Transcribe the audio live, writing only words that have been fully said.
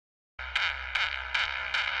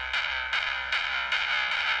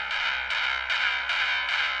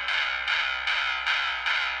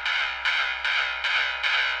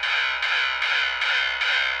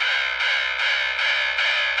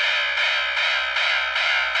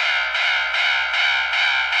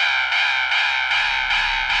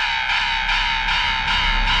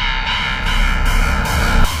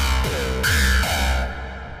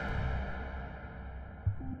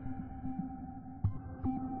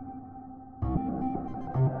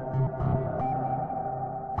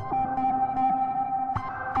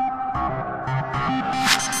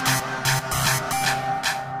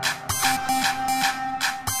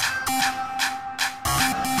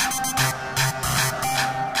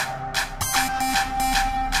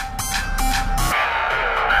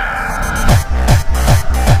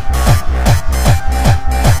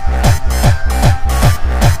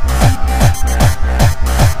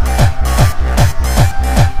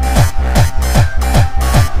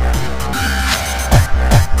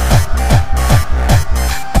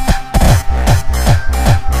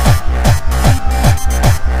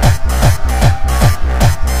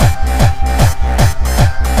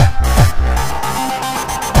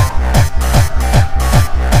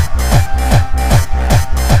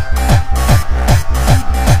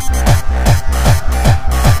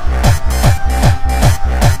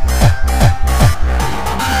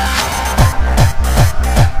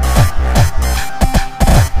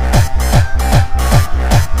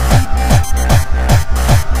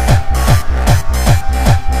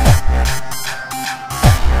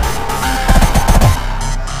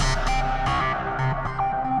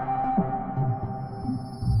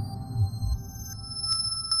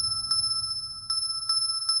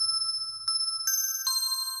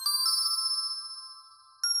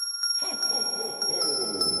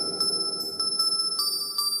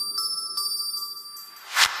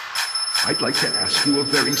I'd like to ask you a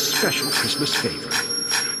very special Christmas favor.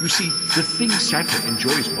 You see, the thing Santa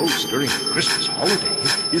enjoys most during the Christmas holiday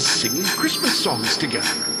is singing Christmas songs together.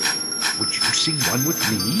 Would you sing one with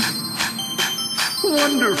me?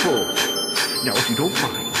 Wonderful! Now, if you don't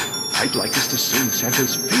mind, I'd like us to sing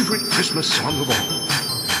Santa's favorite Christmas song of all.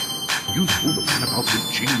 You know the one about the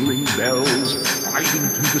jingling bells riding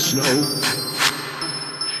through the snow?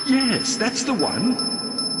 Yes, that's the one.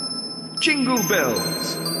 Jingle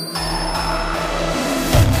Bells.